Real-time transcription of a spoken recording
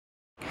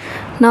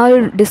Now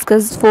I'll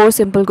discuss 4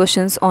 simple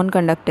questions on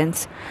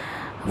conductance.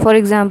 For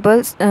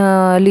example,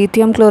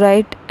 lithium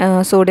chloride,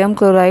 sodium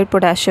chloride,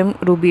 potassium,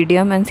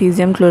 rubidium and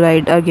cesium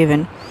chloride are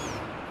given.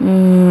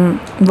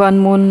 1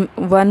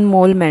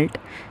 mole melt.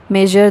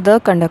 Measure the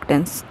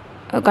conductance.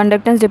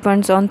 Conductance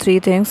depends on 3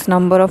 things: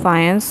 number of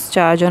ions,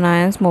 charge on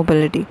ions,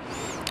 mobility.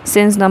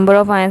 Since number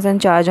of ions and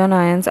charge on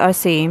ions are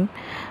same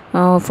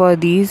for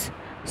these,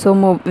 so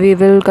we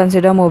will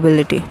consider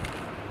mobility.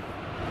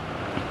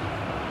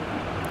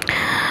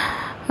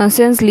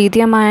 Since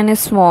lithium ion is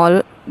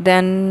small,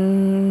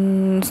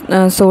 then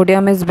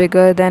sodium is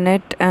bigger than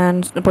it,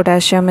 and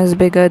potassium is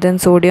bigger than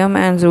sodium,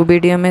 and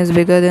rubidium is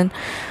bigger than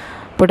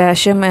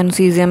potassium, and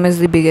cesium is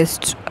the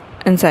biggest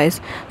in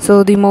size.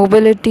 So the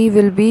mobility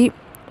will be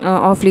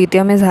of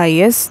lithium is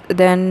highest,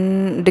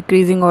 then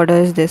decreasing order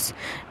is this.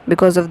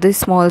 Because of this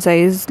small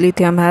size,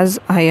 lithium has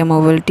higher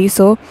mobility,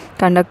 so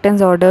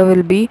conductance order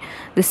will be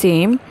the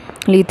same.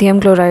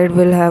 Lithium chloride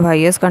will have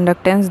highest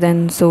conductance,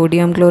 then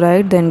sodium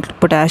chloride, then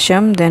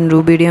potassium, then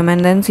rubidium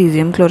and then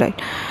cesium chloride.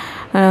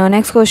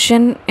 Next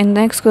question,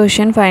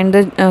 find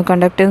the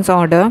conductance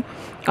order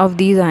of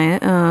these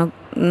NaCl,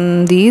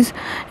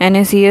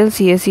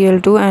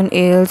 CaCl2 and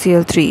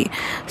AlCl3.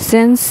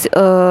 Since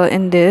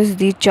in this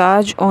the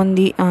charge on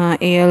the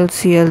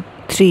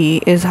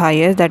AlCl3 is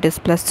highest, that is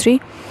 +3,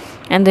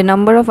 and the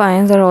number of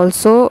ions are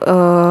also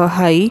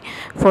high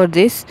for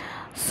this,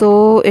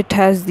 so it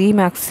has the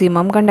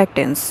maximum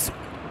conductance,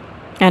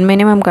 and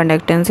minimum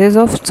conductance is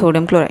of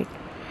sodium chloride.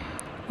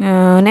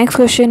 Next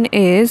question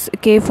is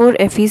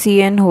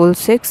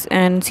K4FeCN6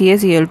 and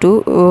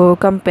CaCl2.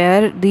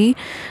 Compare the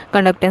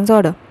conductance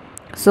order.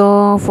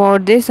 So for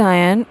this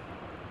ion,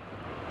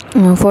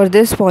 for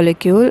this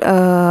molecule,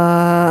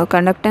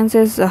 conductance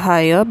is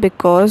higher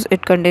because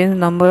it contains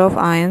number of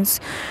ions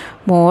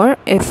more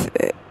if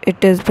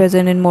it is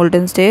present in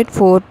molten state.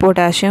 4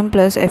 potassium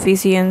plus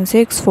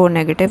FeCN6, 4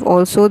 negative.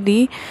 Also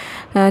the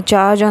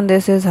charge on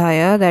this is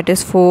higher, that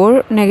is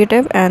 4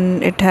 negative,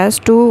 and it has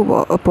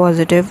 2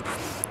 positive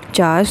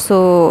charge,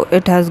 so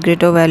it has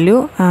greater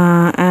value.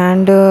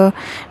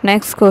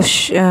 Next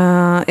question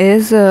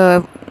is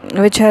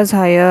which has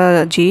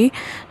higher G,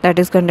 that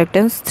is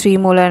conductance, 3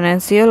 molar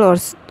NaCl or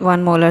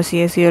 1 molar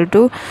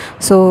CaCl2.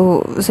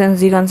 So since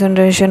the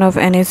concentration of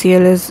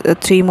NaCl is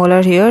 3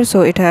 molar here,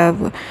 so it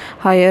have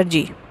higher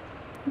G.